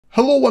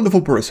Hello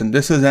wonderful person,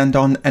 this is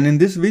Anton, and in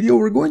this video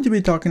we're going to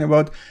be talking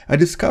about a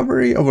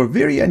discovery of a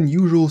very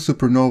unusual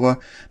supernova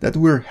that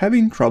we're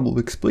having trouble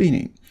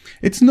explaining.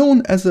 It's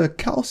known as a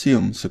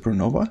calcium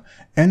supernova,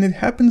 and it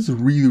happens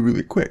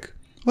really quick.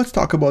 Let's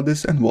talk about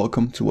this and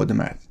welcome to What the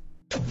Math.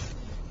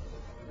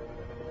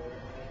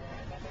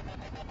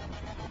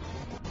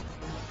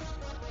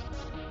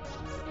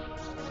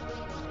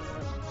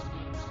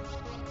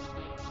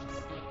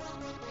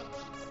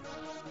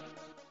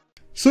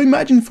 So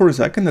imagine for a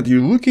second that you're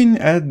looking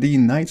at the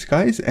night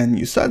skies and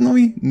you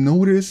suddenly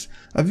notice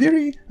a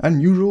very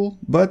unusual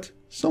but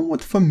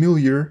somewhat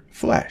familiar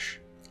flash.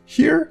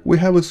 Here we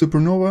have a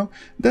supernova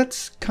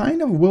that's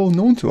kind of well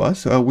known to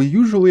us. We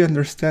usually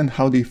understand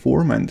how they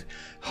form and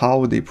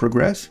how they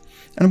progress,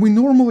 and we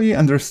normally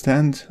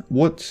understand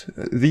what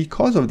the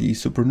cause of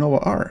these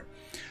supernova are.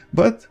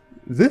 But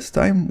this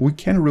time we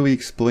can't really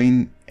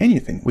explain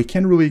anything. We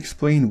can't really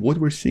explain what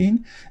we're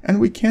seeing, and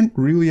we can't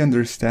really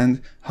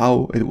understand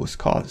how it was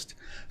caused.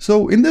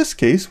 So in this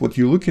case, what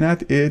you're looking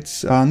at,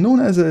 it's known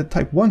as a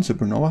type 1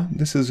 supernova.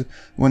 This is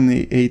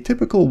when a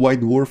typical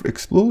white dwarf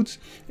explodes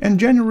and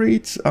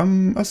generates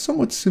a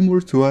somewhat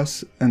similar to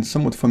us and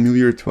somewhat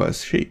familiar to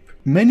us shape.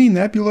 Many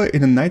nebula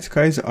in the night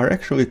skies are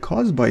actually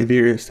caused by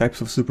various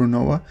types of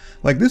supernova,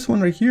 like this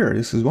one right here.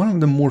 This is one of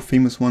the more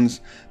famous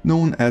ones,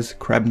 known as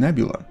Crab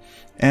Nebula.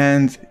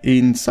 And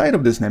inside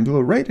of this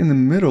nebula, right in the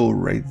middle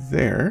right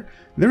there,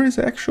 there is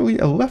actually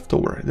a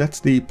leftover. That's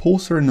the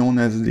pulsar known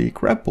as the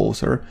Crab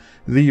Pulsar,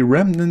 the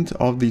remnant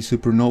of the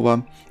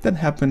supernova that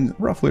happened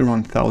roughly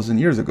around 1,000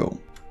 years ago.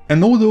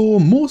 And although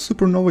most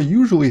supernovae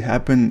usually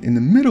happen in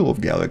the middle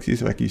of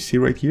galaxies, like you see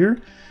right here,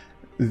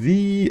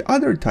 the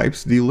other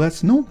types, the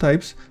less known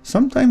types,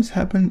 sometimes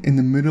happen in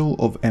the middle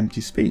of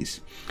empty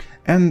space.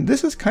 And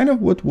this is kind of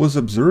what was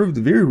observed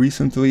very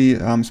recently,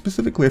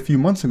 specifically a few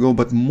months ago,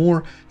 but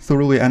more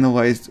thoroughly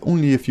analyzed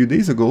only a few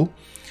days ago.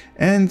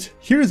 And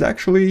here is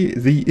actually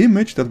the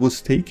image that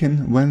was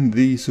taken when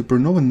the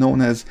supernova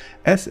known as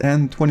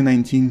SN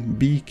 2019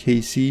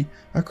 BKC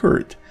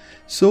occurred.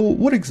 So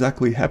what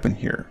exactly happened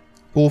here?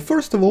 Well,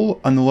 first of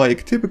all,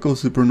 unlike typical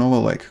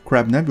supernova like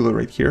Crab Nebula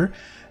right here,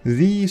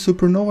 the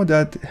supernova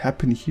that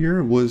happened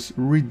here was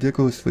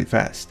ridiculously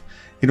fast.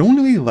 It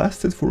only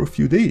lasted for a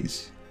few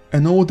days.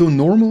 And although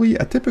normally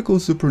a typical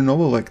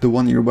supernova like the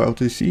one you're about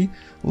to see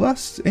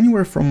lasts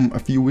anywhere from a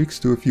few weeks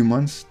to a few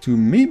months to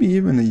maybe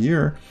even a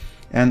year,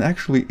 and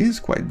actually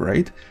is quite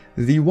bright,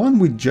 the one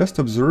we just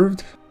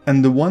observed,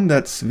 and the one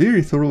that's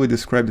very thoroughly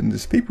described in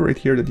this paper right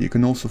here that you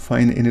can also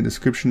find in the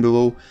description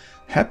below,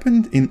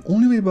 happened in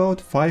only about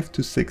 5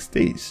 to 6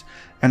 days.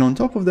 And on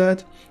top of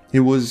that, it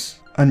was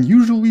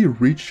unusually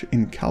rich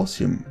in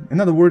calcium. In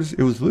other words,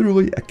 it was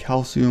literally a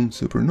calcium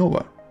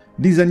supernova.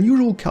 These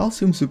unusual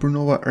calcium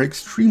supernova are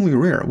extremely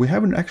rare. We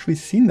haven't actually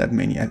seen that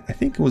many. I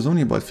think it was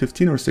only about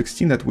 15 or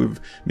 16 that we've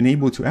been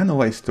able to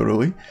analyze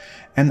thoroughly.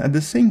 And at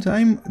the same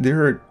time,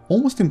 they're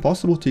almost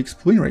impossible to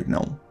explain right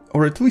now.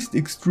 Or at least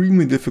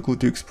extremely difficult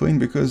to explain,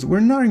 because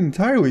we're not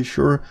entirely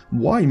sure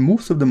why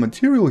most of the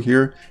material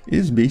here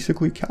is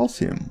basically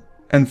calcium.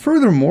 And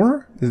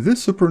furthermore,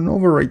 this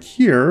supernova right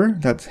here,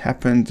 that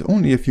happened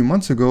only a few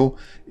months ago,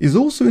 is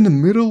also in the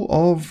middle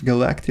of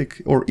galactic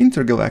or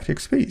intergalactic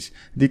space.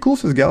 The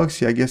closest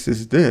galaxy, I guess,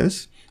 is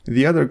this,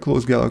 the other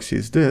close galaxy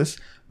is this,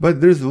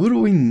 but there's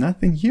literally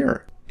nothing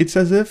here. It's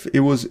as if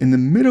it was in the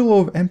middle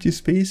of empty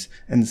space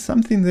and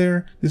something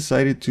there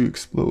decided to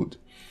explode.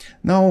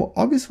 Now,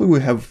 obviously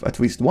we have at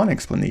least one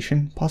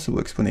explanation, possible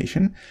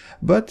explanation,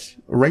 but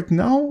right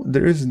now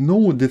there is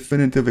no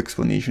definitive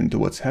explanation to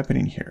what's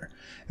happening here.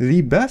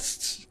 The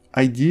best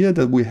idea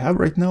that we have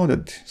right now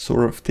that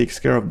sort of takes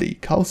care of the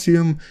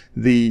calcium,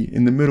 the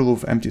in the middle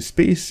of empty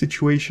space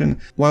situation,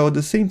 while at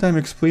the same time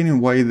explaining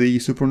why the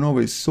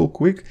supernova is so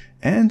quick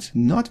and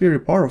not very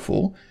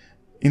powerful,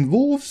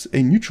 involves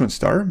a neutron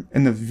star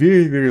and a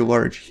very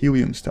large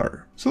helium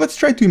star. So let's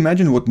try to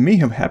imagine what may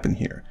have happened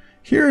here.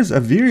 Here's a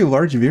very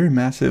large, very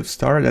massive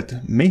star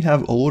that may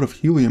have a lot of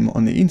helium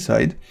on the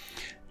inside,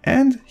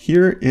 and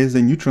here is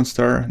a neutron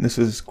star. This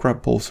is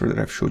Crab Pulsar that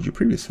I've showed you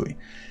previously.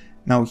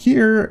 Now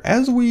here,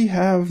 as we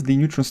have the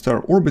neutron star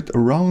orbit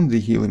around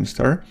the helium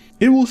star,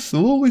 it will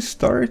slowly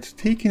start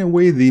taking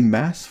away the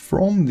mass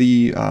from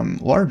the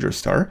larger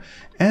star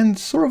and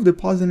sort of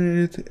depositing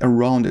it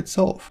around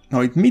itself. Now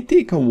it may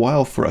take a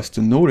while for us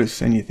to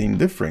notice anything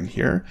different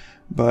here,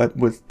 but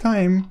with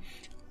time,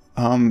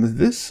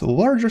 this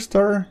larger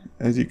star,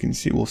 as you can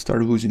see, will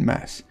start losing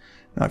mass.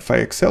 Now if I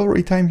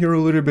accelerate time here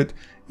a little bit,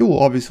 it will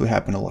obviously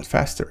happen a lot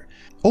faster.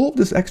 All of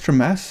this extra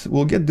mass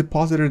will get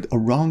deposited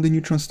around the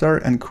neutron star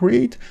and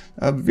create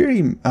a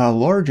very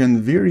large and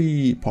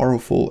very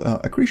powerful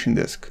accretion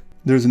disk.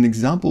 There's an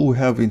example we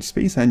have in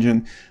Space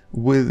Engine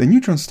with a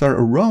neutron star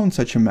around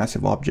such a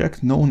massive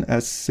object known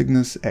as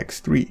Cygnus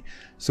X3.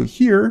 So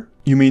here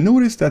you may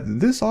notice that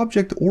this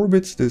object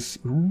orbits this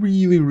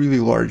really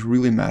large,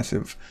 really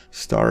massive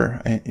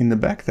star in the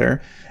back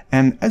there,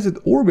 and as it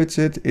orbits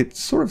it, it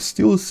sort of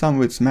steals some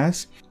of its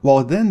mass,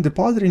 while then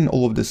depositing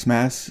all of this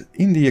mass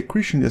in the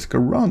accretion disk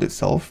around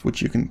itself,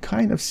 which you can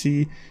kind of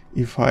see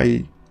if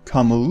I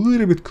come a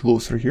little bit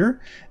closer here.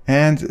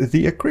 And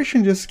the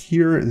accretion disk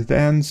here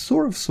then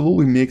sort of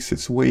slowly makes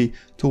its way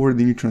toward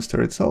the neutron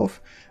star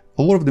itself.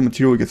 A lot of the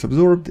material gets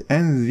absorbed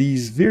and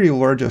these very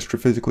large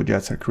astrophysical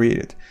jets are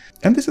created.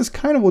 And this is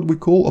kind of what we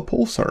call a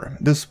pulsar.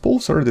 This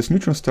pulsar, this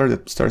neutron star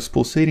that starts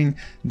pulsating,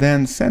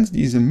 then sends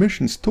these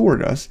emissions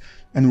toward us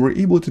and we're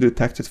able to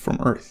detect it from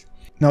Earth.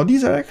 Now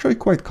these are actually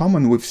quite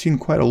common, we've seen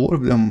quite a lot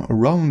of them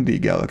around the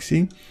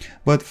galaxy,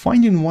 but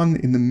finding one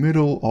in the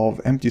middle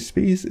of empty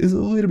space is a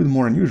little bit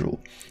more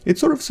unusual. It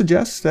sort of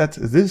suggests that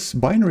this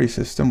binary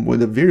system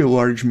with a very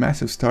large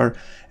massive star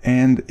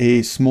and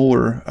a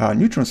smaller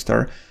neutron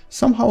star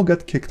somehow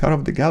got kicked out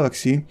of the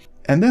galaxy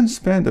and then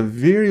spent a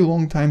very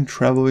long time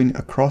traveling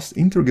across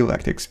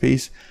intergalactic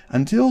space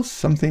until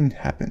something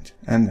happened.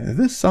 And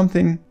this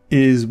something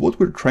is what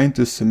we're trying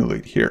to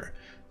simulate here.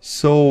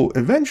 So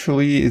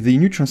eventually the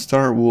neutron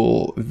star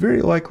will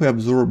very likely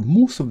absorb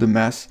most of the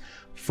mass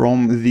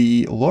from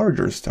the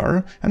larger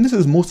star, and this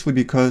is mostly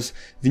because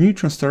the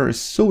neutron star is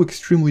so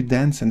extremely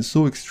dense and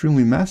so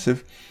extremely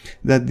massive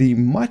that the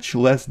much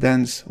less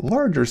dense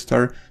larger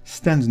star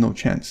stands no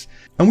chance.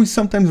 And we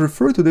sometimes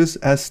refer to this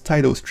as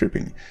tidal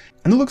stripping.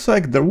 And it looks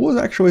like there was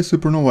actually a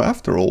supernova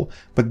after all,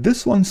 but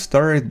this one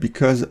started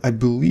because I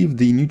believe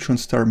the neutron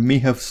star may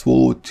have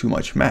swallowed too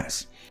much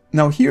mass.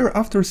 Now here,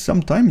 after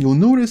some time, you'll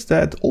notice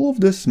that all of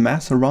this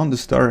mass around the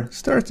star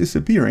starts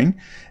disappearing,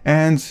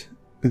 and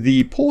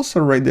the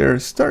pulsar right there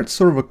starts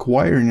sort of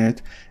acquiring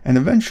it, and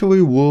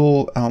eventually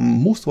will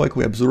most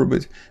likely absorb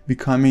it,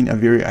 becoming a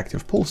very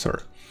active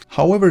pulsar.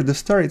 However, the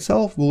star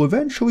itself will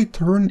eventually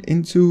turn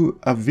into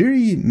a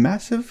very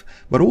massive,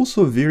 but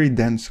also very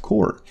dense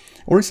core.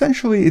 Or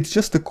essentially, it's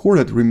just the core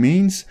that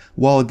remains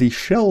while the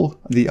shell,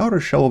 the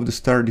outer shell of the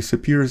star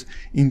disappears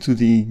into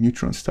the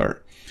neutron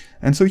star.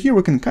 And so here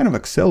we can kind of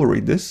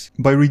accelerate this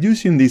by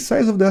reducing the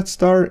size of that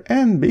star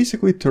and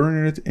basically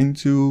turning it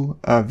into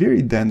a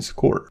very dense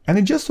core. And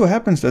it just so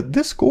happens that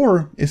this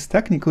core is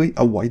technically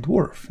a white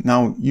dwarf.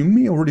 Now, you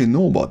may already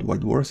know about white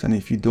dwarfs, and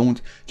if you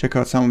don't, check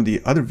out some of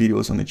the other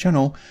videos on the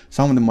channel.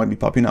 Some of them might be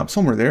popping up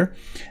somewhere there.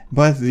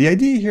 But the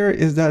idea here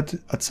is that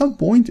at some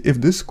point, if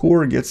this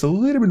core gets a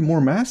little bit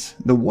more mass,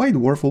 the white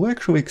dwarf will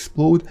actually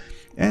explode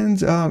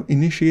and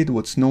initiate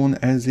what's known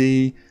as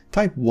a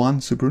Type 1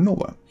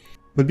 supernova.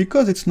 But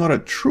because it's not a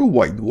true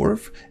white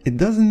dwarf, it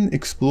doesn't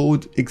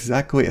explode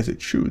exactly as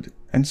it should.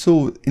 And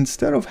so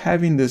instead of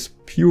having this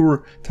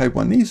pure Type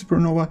 1a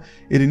supernova,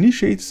 it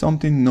initiates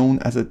something known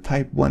as a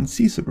Type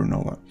 1c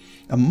supernova,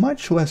 a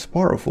much less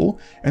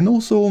powerful and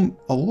also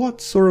a lot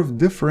sort of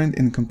different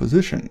in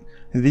composition,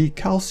 the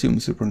calcium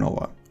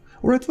supernova.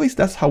 Or at least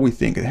that's how we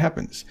think it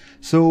happens.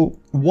 So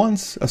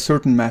once a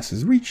certain mass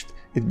is reached,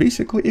 it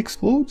basically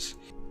explodes,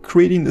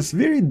 creating this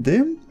very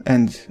dim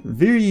and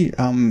very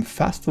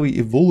fastly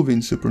evolving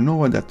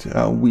supernova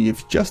that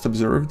we've just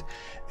observed,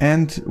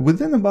 and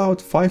within about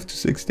 5 to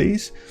 6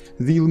 days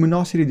the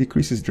luminosity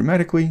decreases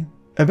dramatically,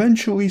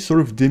 eventually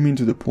sort of dimming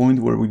to the point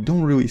where we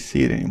don't really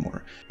see it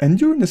anymore. And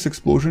during this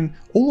explosion,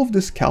 all of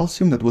this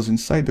calcium that was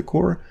inside the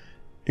core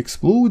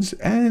explodes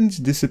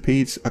and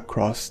dissipates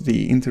across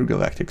the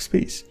intergalactic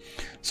space.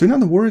 So in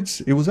other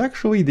words, it was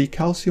actually the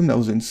calcium that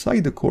was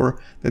inside the core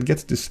that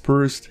gets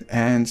dispersed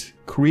and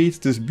creates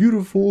this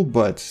beautiful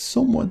but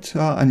somewhat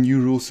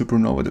unusual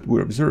supernova that we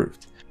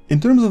observed.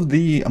 In terms of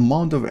the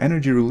amount of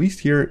energy released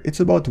here, it's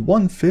about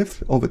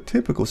 1/5 of a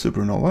typical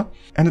supernova,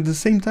 and at the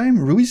same time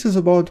releases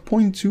about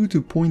 0.2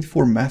 to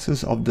 0.4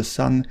 masses of the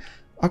Sun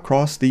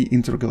across the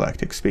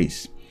intergalactic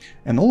space.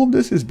 And all of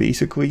this is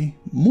basically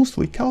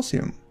mostly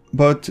calcium.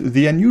 But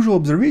the unusual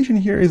observation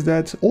here is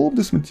that all of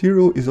this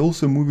material is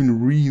also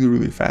moving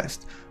really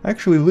fast,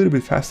 actually a little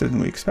bit faster than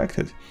we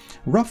expected,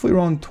 roughly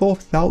around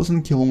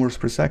 12,000 kilometers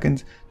per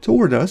second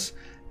toward us,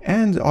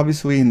 and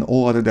obviously in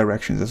all other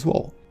directions as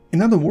well.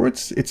 In other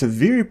words, it's a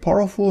very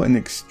powerful and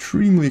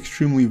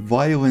extremely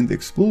violent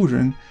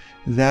explosion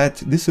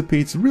that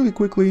dissipates really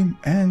quickly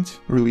and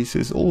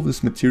releases all of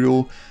this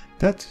material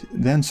that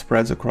then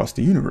spreads across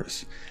the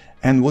universe.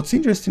 And what's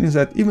interesting is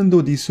that even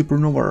though these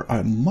supernovae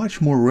are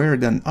much more rare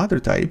than other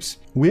types,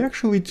 we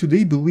actually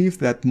today believe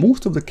that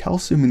most of the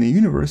calcium in the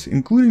universe,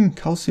 including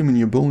calcium in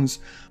your bones,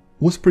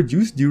 was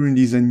produced during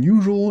these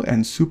unusual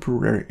and super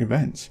rare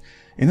events.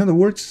 In other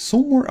words,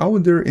 somewhere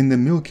out there in the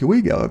Milky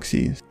Way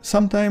galaxy,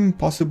 sometime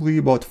possibly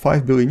about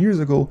 5 billion years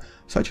ago,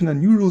 such an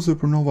unusual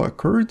supernova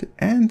occurred,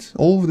 and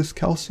all of this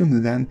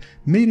calcium then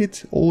made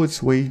it all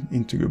its way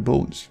into your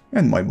bones,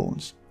 and my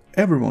bones.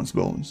 Everyone's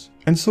bones.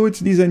 And so it's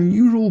these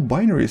unusual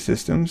binary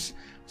systems,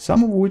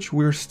 some of which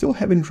we're still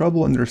having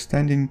trouble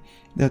understanding,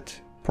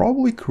 that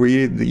probably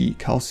created the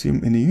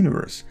calcium in the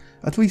universe,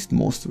 at least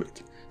most of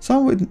it.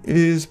 Some of it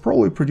is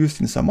probably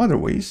produced in some other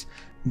ways,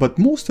 but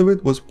most of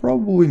it was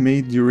probably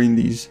made during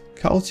these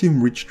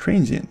calcium-rich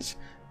transients,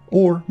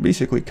 or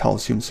basically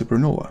calcium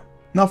supernova.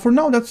 Now for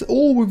now, that's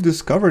all we've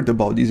discovered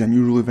about these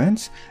unusual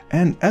events,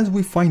 and as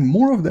we find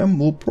more of them,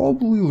 we'll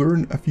probably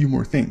learn a few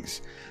more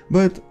things.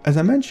 But as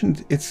I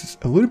mentioned, it's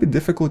a little bit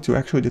difficult to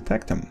actually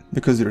detect them,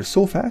 because they're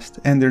so fast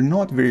and they're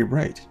not very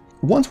bright.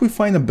 Once we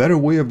find a better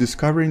way of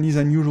discovering these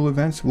unusual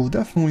events, we'll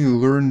definitely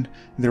learn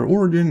their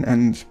origin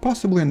and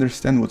possibly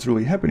understand what's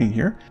really happening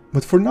here.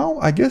 But for now,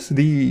 I guess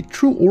the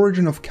true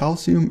origin of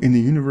calcium in the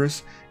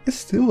universe is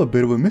still a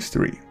bit of a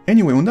mystery.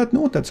 Anyway, on that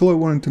note, that's all I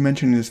wanted to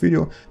mention in this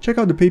video. Check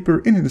out the paper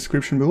in the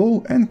description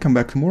below and come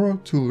back tomorrow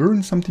to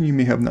learn something you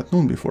may have not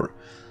known before.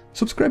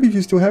 Subscribe if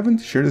you still haven't,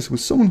 share this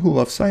with someone who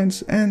loves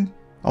science, and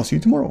I'll see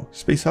you tomorrow.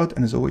 Space out,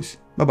 and as always,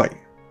 bye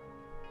bye.